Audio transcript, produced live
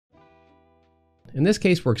In this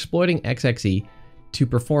case, we're exploiting XXE to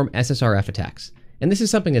perform SSRF attacks. And this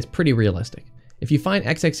is something that's pretty realistic. If you find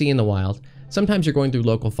XXE in the wild, sometimes you're going through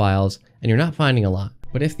local files and you're not finding a lot.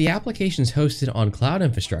 But if the application is hosted on cloud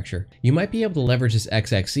infrastructure, you might be able to leverage this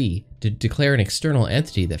XXE to declare an external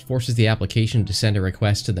entity that forces the application to send a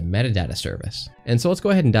request to the metadata service. And so let's go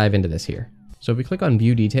ahead and dive into this here. So if we click on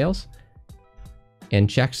View Details and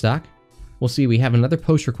check Stock, we'll see we have another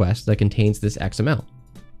post request that contains this XML.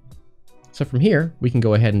 So from here, we can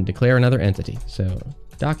go ahead and declare another entity. So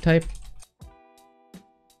doc type.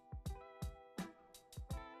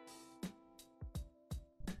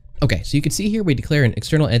 Okay, so you can see here we declare an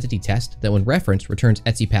external entity test that when referenced returns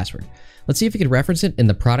Etsy password. Let's see if we can reference it in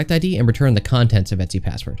the product ID and return the contents of Etsy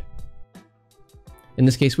password. In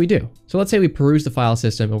this case, we do. So let's say we peruse the file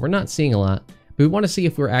system and we're not seeing a lot, but we want to see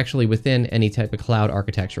if we're actually within any type of cloud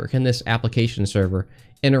architecture. Can this application server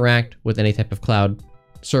interact with any type of cloud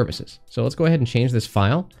services? So let's go ahead and change this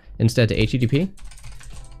file instead to HTTP,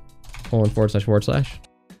 //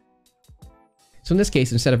 So in this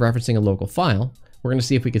case, instead of referencing a local file, we're going to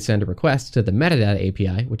see if we could send a request to the metadata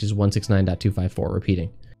API, which is 169.254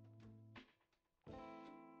 repeating.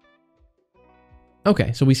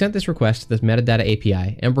 Okay, so we sent this request to this metadata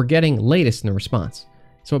API and we're getting latest in the response.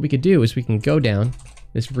 So what we could do is we can go down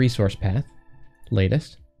this resource path,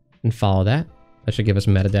 latest, and follow that. That should give us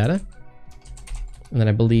metadata. And then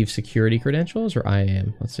I believe security credentials or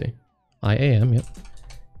IAM. Let's see. IAM, yep.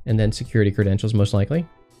 And then security credentials, most likely.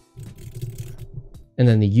 And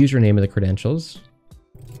then the username of the credentials.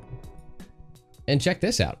 And check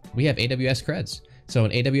this out. We have AWS creds. So an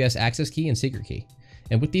AWS access key and secret key.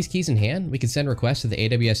 And with these keys in hand, we can send requests to the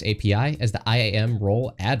AWS API as the IAM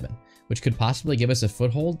role admin, which could possibly give us a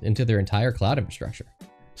foothold into their entire cloud infrastructure.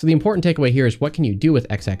 So the important takeaway here is what can you do with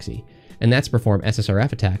XXE? And that's perform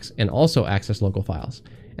SSRF attacks and also access local files.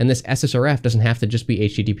 And this SSRF doesn't have to just be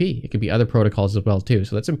HTTP. It could be other protocols as well too.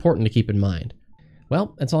 So that's important to keep in mind.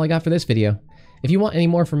 Well, that's all I got for this video. If you want any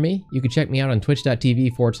more from me, you can check me out on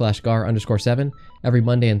twitch.tv/gar_7. Every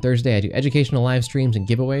Monday and Thursday, I do educational live streams and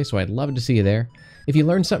giveaways, so I'd love to see you there. If you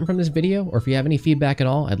learned something from this video, or if you have any feedback at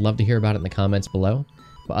all, I'd love to hear about it in the comments below.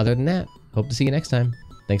 But other than that, hope to see you next time.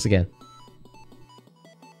 Thanks again.